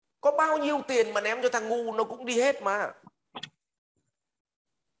Có bao nhiêu tiền mà ném cho thằng ngu nó cũng đi hết mà.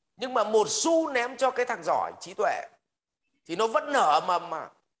 Nhưng mà một xu ném cho cái thằng giỏi trí tuệ thì nó vẫn nở mầm mà.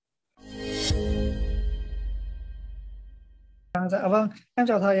 Dạ vâng, em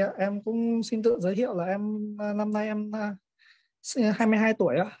chào thầy ạ. Em cũng xin tự giới thiệu là em năm nay em 22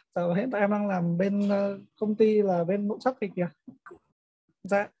 tuổi ạ. Hiện tại em đang làm bên công ty là bên nội thất thì kìa.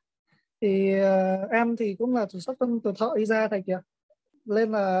 Dạ, thì em thì cũng là xuất thân từ thợ y ra thầy kìa.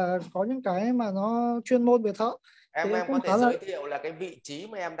 Nên là có những cái mà nó chuyên môn về thợ thì em Em có cũng thể khá là. giới thiệu là cái vị trí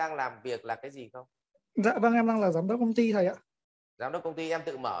mà em đang làm việc là cái gì không? Dạ vâng, em đang là giám đốc công ty thầy ạ. Giám đốc công ty em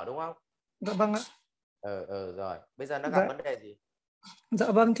tự mở đúng không? Dạ vâng ạ. Rồi bây giờ nó gặp Dạ. vấn đề gì?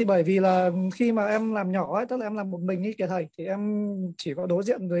 Dạ vâng, thì bởi vì là khi mà em làm nhỏ ấy, tức là em làm một mình ấy kìa thầy, thì em chỉ có đối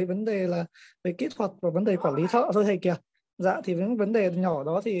diện với vấn đề là về kỹ thuật và vấn đề quản lý thợ thôi thầy kìa. Dạ, thì những vấn đề nhỏ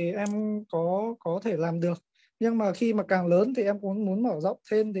đó thì em có thể làm được. Nhưng mà khi mà càng lớn thì em cũng muốn mở rộng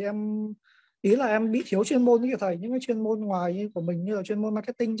thêm, thì em ý là em bị thiếu chuyên môn ấy kìa thầy, những cái chuyên môn ngoài như của mình như là chuyên môn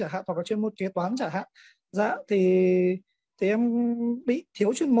marketing chẳng hạn, hoặc là chuyên môn kế toán chẳng hạn. Dạ, thì em bị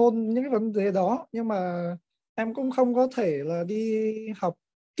thiếu chuyên môn những cái vấn đề đó, nhưng mà em cũng không có thể là đi học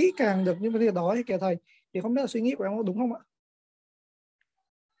kỹ càng được những vấn đề đó ấy kìa thầy, thì không biết là suy nghĩ của em có đúng không ạ?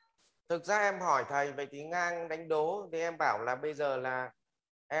 Thực ra em hỏi thầy vậy thì ngang đánh đố thì em bảo là bây giờ là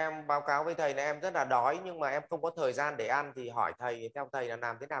em báo cáo với thầy là em rất là đói nhưng mà em không có thời gian để ăn, thì hỏi thầy theo thầy là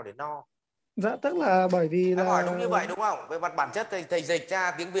làm thế nào để no? Dạ, tức là bởi vì Em hỏi là đúng như vậy đúng không? Về mặt bản chất thầy dịch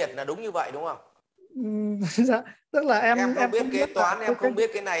ra tiếng Việt là đúng như vậy đúng không? dạ, tức là Em em không biết không kế biết là toán, em cái không biết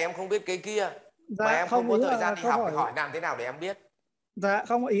cái này, em không biết cái kia, mà dạ em không không, có ý thời là gian đi câu học thì hỏi. hỏi làm thế nào để em biết? Dạ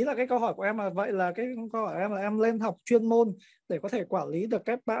không, ý là cái câu hỏi của em là vậy, là cái câu hỏi em là em lên học chuyên môn để có thể quản lý được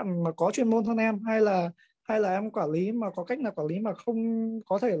các bạn mà có chuyên môn hơn em, hay là em quản lý mà có cách nào quản lý mà không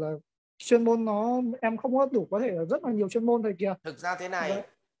có thể là chuyên môn nó, em không có đủ, có thể là rất là nhiều chuyên môn thầy kìa. Thực ra thế Dạ. này,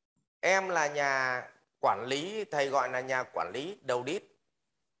 em là nhà quản lý, thầy gọi là nhà quản lý đầu đít.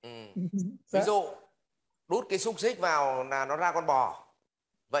 Ừ. Ví Dạ. dụ đút cái xúc xích vào là nó ra con bò,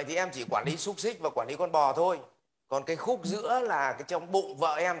 vậy thì em chỉ quản lý xúc xích và quản lý con bò thôi. Còn cái khúc giữa là cái trong bụng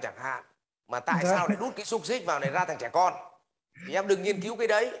vợ em chẳng hạn, mà tại Dạ. sao lại đút cái xúc xích vào này ra thằng trẻ con, thì em đừng nghiên cứu cái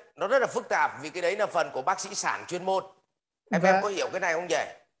đấy, nó rất là phức tạp, vì cái đấy là phần của bác sĩ sản chuyên môn. Em có Dạ. hiểu cái này không nhỉ?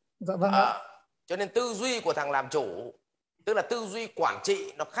 Dạ vâng ạ. Cho nên tư duy của thằng làm chủ, tức là tư duy quản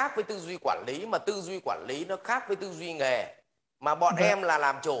trị, nó khác với tư duy quản lý, mà tư duy quản lý nó khác với tư duy nghề. Mà bọn Dạ. em là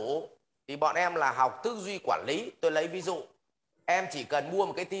làm chủ thì bọn em là học tư duy quản lý. Tôi lấy ví dụ, em chỉ cần mua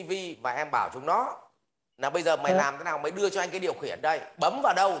một cái tivi và em bảo chúng nó là bây giờ mày Dạ. làm thế nào, mày đưa cho anh cái điều khiển đây, bấm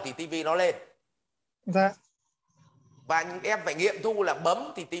vào đâu thì tivi nó lên, Dạ. và em phải nghiệm thu là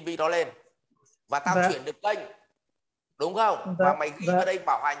bấm thì tivi nó lên, và tao Dạ. chuyển được kênh, đúng không, và Dạ. mày ghi vào Dạ. đây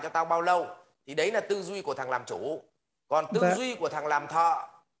bảo hành cho tao bao lâu. Thì đấy là tư duy của thằng làm chủ. Còn tư Dạ. duy của thằng làm thợ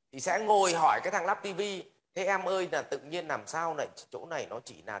thì sẽ ngồi hỏi cái thằng lắp tivi: thế em ơi, là tự nhiên làm sao này, chỗ này nó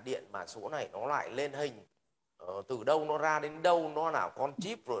chỉ là điện mà số này nó lại lên hình, từ đâu nó ra đến đâu, nó là con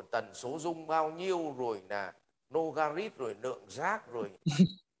chip, rồi tần số rung bao nhiêu, rồi là logarit, rồi lượng giác, rồi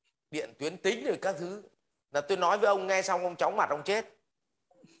điện tuyến tính, rồi các thứ. Là tôi nói với ông nghe xong ông chóng mặt ông chết,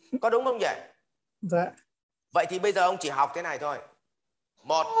 có đúng không vậy? Dạ. Vậy thì bây giờ ông chỉ học thế này thôi.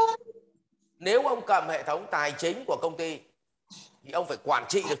 Một, nếu ông cầm hệ thống tài chính của công ty thì ông phải quản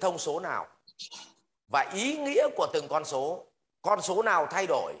trị được thông số nào và ý nghĩa của từng con số nào thay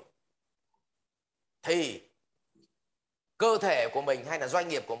đổi thì cơ thể của mình hay là doanh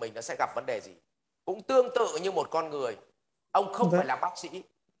nghiệp của mình nó sẽ gặp vấn đề gì. Cũng tương tự như một con người, ông không Dạ. phải là bác sĩ,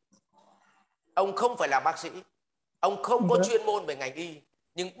 ông không phải là bác sĩ, ông không có Dạ. chuyên môn về ngành y,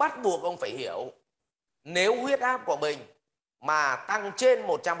 nhưng bắt buộc ông phải hiểu, nếu huyết áp của mình mà tăng trên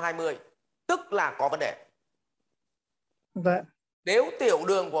 120 tức là có vấn đề. Dạ. Nếu tiểu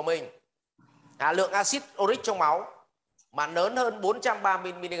đường của mình, lượng axit uric trong máu mà lớn hơn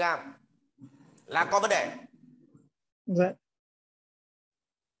 430 mg là có vấn đề. Dạ.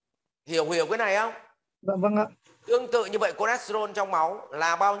 Hiểu cái này không? Dạ vâng ạ. Tương tự như vậy, cholesterol trong máu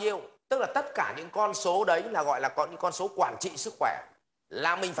là bao nhiêu, tức là tất cả những con số đấy là gọi là những con số quản trị sức khỏe,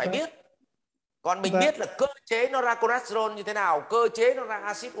 là mình phải Dạ. biết. Còn mình Dạ. biết là cơ chế nó ra cholesterol như thế nào, cơ chế nó ra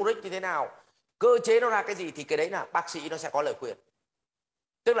axit uric như thế nào, cơ chế nó ra cái gì, thì cái đấy là bác sĩ nó sẽ có lời khuyên,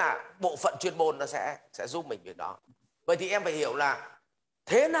 tức là bộ phận chuyên môn nó sẽ giúp mình việc đó. Vậy thì em phải hiểu là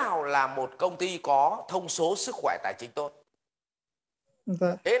thế nào là một công ty có thông số sức khỏe tài chính tốt,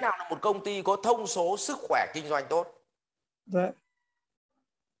 Dạ. thế nào là một công ty có thông số sức khỏe kinh doanh tốt. Dạ.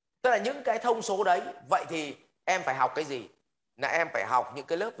 Tức là những cái thông số đấy, vậy thì em phải học cái gì? Là em phải học những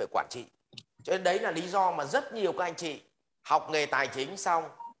cái lớp về quản trị. Cho nên đấy là lý do mà rất nhiều các anh chị học nghề tài chính xong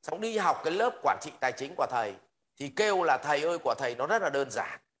đi học cái lớp quản trị tài chính của thầy thì kêu là thầy ơi, của thầy nó rất là đơn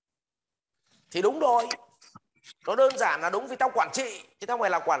giản. Thì đúng rồi, nó đơn giản là đúng vì tao quản trị chứ tao không phải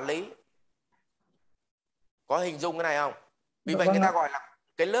là quản lý. Có hình dung cái này không? Vì Dạ vậy người vâng ta ạ. gọi là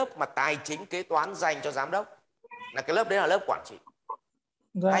cái lớp mà tài chính kế toán dành cho giám đốc, là cái lớp đấy là lớp quản trị.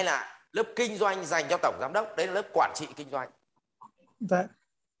 Dạ. Hay là lớp kinh doanh dành cho tổng giám đốc, đấy là lớp quản trị kinh doanh. Dạ.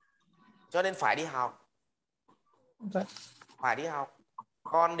 Cho nên phải đi học, Dạ. phải đi học.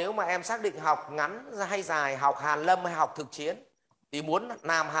 Còn nếu mà em xác định học ngắn hay dài, học hàn lâm hay học thực chiến, thì muốn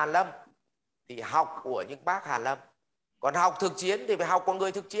làm hàn lâm thì học của những bác hàn lâm, còn học thực chiến thì phải học của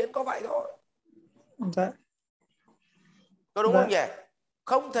người thực chiến, có vậy thôi. Dạ. Có đúng không Dạ. nhỉ?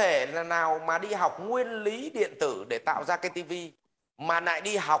 Không thể là nào mà đi học nguyên lý điện tử để tạo ra cái tivi mà lại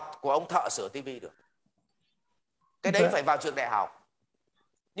đi học của ông thợ sửa tivi được. Cái đấy Dạ. phải vào trường đại học.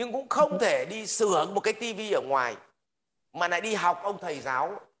 Nhưng cũng không thể đi sửa một cái tivi ở ngoài mà lại đi học ông thầy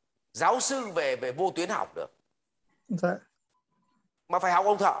giáo sư về vô tuyến học được, Dạ. mà phải học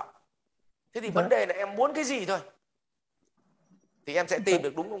ông thợ. Thế thì vấn Dạ. đề là em muốn cái gì thôi thì em sẽ Dạ. tìm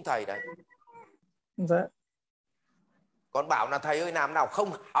được đúng ông thầy đấy. Dạ. Còn bảo là thầy ơi làm nào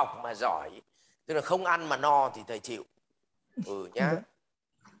không học mà giỏi, tức là không ăn mà no thì thầy chịu. Dạ. Nhá.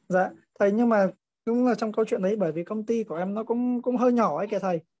 Dạ thầy, nhưng mà đúng là trong câu chuyện đấy, bởi vì công ty của em nó cũng cũng hơi nhỏ ấy kìa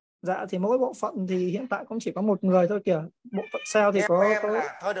thầy. Dạ thì mỗi bộ phận thì hiện tại cũng chỉ có một người thôi kìa. Bộ phận sale thì Theo em có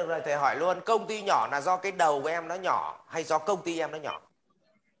là thôi được rồi, thầy hỏi luôn, công ty nhỏ là do cái đầu của em nó nhỏ hay do công ty em nó nhỏ?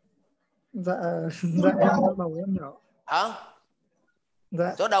 dạ. Dạ em đầu em nhỏ. Hả?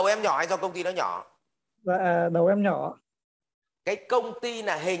 Dạ. Do đầu em nhỏ hay do công ty nó nhỏ? Dạ đầu em nhỏ. Cái công ty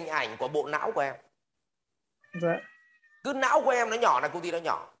là hình ảnh của bộ não của em. Dạ. Cứ não của em nó nhỏ là công ty nó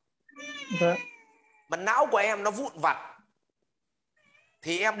nhỏ. Dạ. Mà não của em nó vụn vặt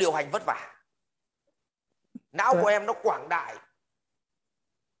thì em điều hành vất vả. Não của Dạ. em nó quảng đại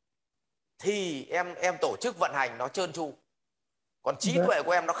thì em tổ chức vận hành nó trơn tru. Còn trí Dạ. tuệ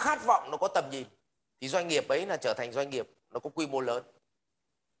của em nó khát vọng, nó có tầm nhìn thì doanh nghiệp ấy là trở thành doanh nghiệp nó có quy mô lớn.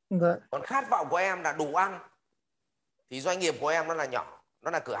 Dạ. Còn khát vọng của em là đủ ăn thì doanh nghiệp của em nó là nhỏ,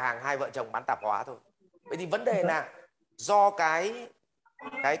 nó là cửa hàng hai vợ chồng bán tạp hóa thôi. Vậy thì vấn đề Dạ. là do cái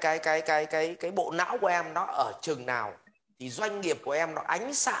bộ não của em nó ở chừng nào thì doanh nghiệp của em nó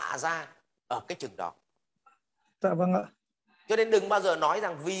ánh xạ ra ở cái chừng đó. Dạ vâng ạ. Cho nên đừng bao giờ nói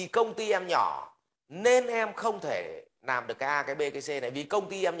rằng vì công ty em nhỏ nên em không thể làm được cái A, cái B, cái C này. Vì công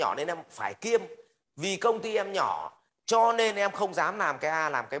ty em nhỏ nên em phải kiêm. Vì công ty em nhỏ cho nên em không dám làm cái A,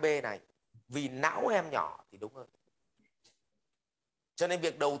 làm cái B này. Vì não em nhỏ thì đúng hơn. Cho nên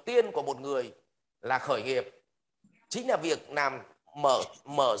việc đầu tiên của một người là khởi nghiệp chính là việc làm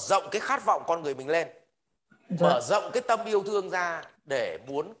mở rộng cái khát vọng con người mình lên, Dạ. mở rộng cái tâm yêu thương ra để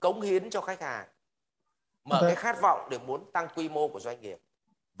muốn cống hiến cho khách hàng, mở Dạ. cái khát vọng để muốn tăng quy mô của doanh nghiệp,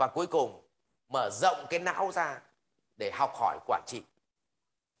 và cuối cùng mở rộng cái não ra để học hỏi quản trị,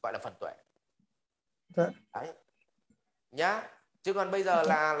 gọi là phần tuệ. Dạ. Đấy nhá. Chứ còn bây giờ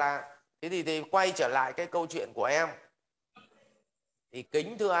Dạ. là thế thì quay trở lại cái câu chuyện của em, thì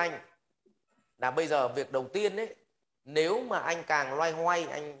kính thưa anh là bây giờ việc đầu tiên ấy, nếu mà anh càng loay hoay,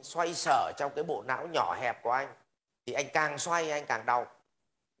 anh xoay sở trong cái bộ não nhỏ hẹp của anh thì anh càng xoay anh càng đau.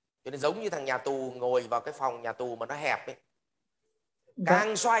 Cho nên giống như thằng nhà tù ngồi vào cái phòng nhà tù mà nó hẹp ấy, Dạ.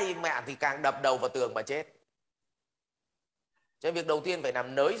 càng xoay mẹ thì càng đập đầu vào tường mà chết. Cho nên việc đầu tiên phải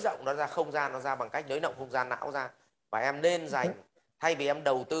làm nới rộng nó ra, không gian nó ra, bằng cách nới rộng không gian não ra. Và em nên dành, thay vì em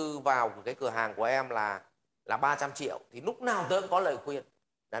đầu tư vào cái cửa hàng của em là 300 triệu thì lúc nào tớ cũng có lời khuyên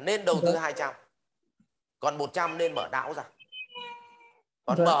là nên đầu tư Dạ. 200, còn 100 nên mở não ra.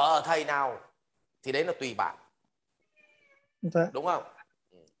 Còn Dạ. mở ở thầy nào thì đấy là tùy bạn, Dạ. đúng không?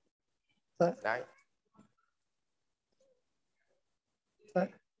 Dạ. Đấy. Dạ.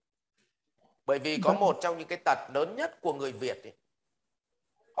 Bởi vì có Dạ. một trong những cái tật lớn nhất của người Việt ấy,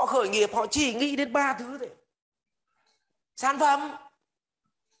 họ khởi nghiệp họ chỉ nghĩ đến 3 thứ thôi: sản phẩm,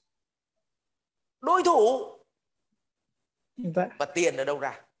 đối thủ, Dạ. và tiền ở đâu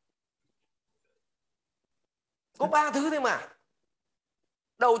ra. Có 3 thứ thôi mà.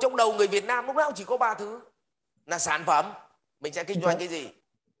 Trong đầu người Việt Nam lúc nào chỉ có 3 thứ: là sản phẩm, mình sẽ kinh doanh Dạ. cái gì;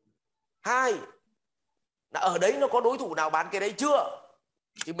 hai là ở đấy nó có đối thủ nào bán cái đấy chưa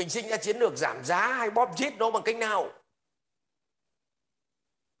thì mình sinh ra chiến lược giảm giá hay bóp chết nó bằng cách nào;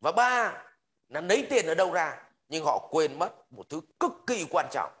 và ba là lấy tiền ở đâu ra. Nhưng họ quên mất một thứ cực kỳ quan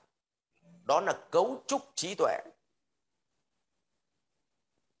trọng, đó là cấu trúc trí tuệ.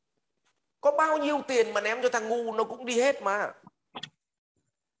 Có bao nhiêu tiền mà ném cho thằng ngu nó cũng đi hết mà,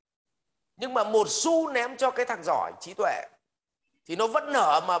 nhưng mà một xu ném cho cái thằng giỏi trí tuệ thì nó vẫn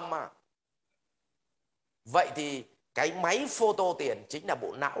nở mầm mà. Vậy thì cái máy photo tiền chính là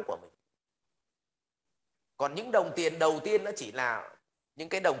bộ não của mình. Còn những đồng tiền đầu tiên nó chỉ là những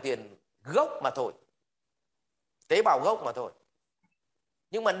cái đồng tiền gốc mà thôi, tế bào gốc mà thôi.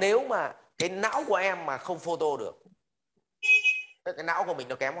 Nhưng mà nếu mà cái não của em mà không photo được, cái não của mình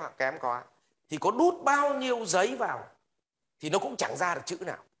nó kém quá, thì có đút bao nhiêu giấy vào thì nó cũng chẳng ra được chữ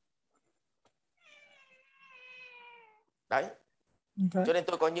nào. Đấy, Dạ. cho nên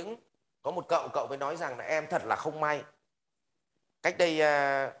tôi có một cậu mới nói rằng là em thật là không may. Cách đây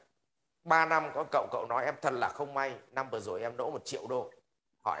 3 năm có cậu nói em thật là không may, năm vừa rồi em đỗ 1 triệu đô.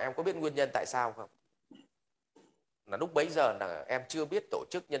 Hỏi em có biết nguyên nhân tại sao không? Là lúc bấy giờ là em chưa biết tổ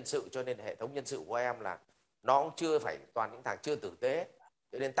chức nhân sự, cho nên hệ thống nhân sự của em là nó cũng chưa phải toàn những thằng chưa tử tế,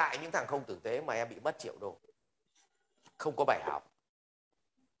 cho nên tại những thằng không tử tế mà em bị mất 1 triệu đô, không có bài học.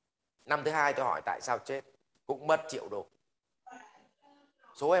 Năm thứ hai tôi hỏi tại sao chết, cũng mất 1 triệu đô.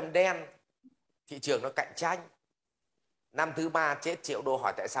 Số em đen, thị trường nó cạnh tranh. Năm thứ ba chết 1 triệu đô,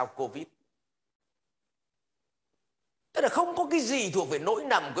 hỏi tại sao Covid. Tức là không có cái gì thuộc về nỗi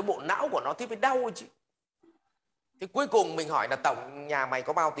nằm cái bộ não của nó thì phải đau chứ. Thì cuối cùng mình hỏi là tổng nhà mày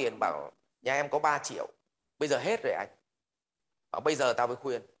có bao tiền, bảo nhà em có 3 triệu. Bây giờ hết rồi anh. Bảo bây giờ tao mới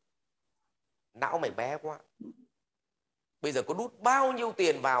khuyên, não mày bé quá, bây giờ có đút bao nhiêu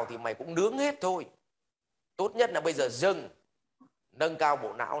tiền vào thì mày cũng nướng hết thôi. Tốt nhất là bây giờ dừng, nâng cao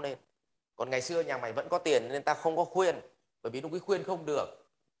bộ não lên. Còn ngày xưa nhà mày vẫn có tiền nên ta không có khuyên, bởi vì lúc ấy khuyên không được.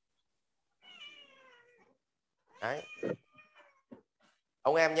 Đấy,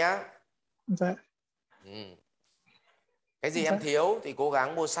 ông em nhá. Dạ. Ừ. Cái gì Dạ. em thiếu thì cố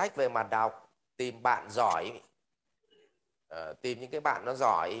gắng mua sách về mà đọc, tìm bạn giỏi, tìm những cái bạn nó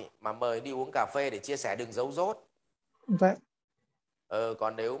giỏi mà mời đi uống cà phê để chia sẻ, đừng giấu dốt. Dạ.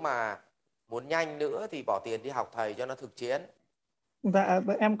 Còn nếu mà muốn nhanh nữa thì bỏ tiền đi học thầy cho nó thực chiến. Dạ,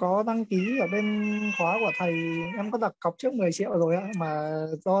 em có đăng ký ở bên khóa của thầy, em có đặt cọc trước 10 triệu rồi ạ, mà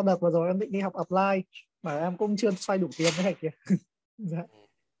do đợt vừa rồi em định đi học offline mà em cũng chưa xoay đủ tiền với thầy kia. Dạ.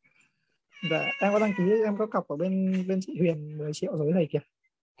 Dạ, em có đăng ký, em có cọc ở bên bên chị Huyền 10 triệu rồi với thầy kia.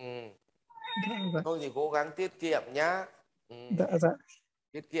 Ừ. Dạ. Dạ. Thôi thì cố gắng tiết kiệm nhá. Ừ. Dạ. Dạ.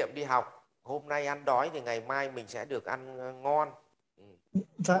 Tiết kiệm đi học, hôm nay ăn đói thì ngày mai mình sẽ được ăn ngon. Ừ.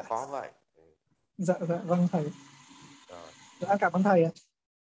 Dạ. Có vậy. Ừ. Dạ. Dạ vâng thầy. Rồi. Dạ, cảm ơn thầy ạ.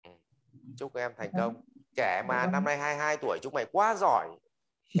 Ừ. Chúc em thành Dạ. công. Trẻ Dạ mà, năm vâng. nay 22 tuổi, chúng mày quá giỏi.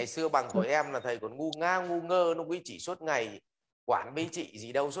 Ngày xưa bằng tuổi em là thầy còn ngu ngu ngơ, nó quý chỉ suốt ngày quản mấy chị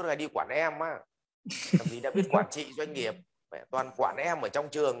gì đâu, suốt ngày đi quản em á. Làm gì đã biết Dạ. quản trị doanh nghiệp, mẹ toàn quản em ở trong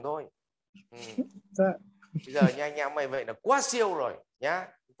trường thôi. Ừ. Dạ. Bây giờ nha anh em mày vậy là quá siêu rồi nhá.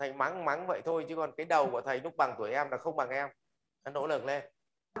 Thầy mắng mắng vậy thôi, chứ còn cái đầu của thầy lúc bằng tuổi em là không bằng em. Nó nỗ lực lên,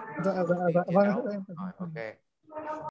 Dạ. Dạ. không thì Dạ chiến vâng đấu em. rồi. Ok.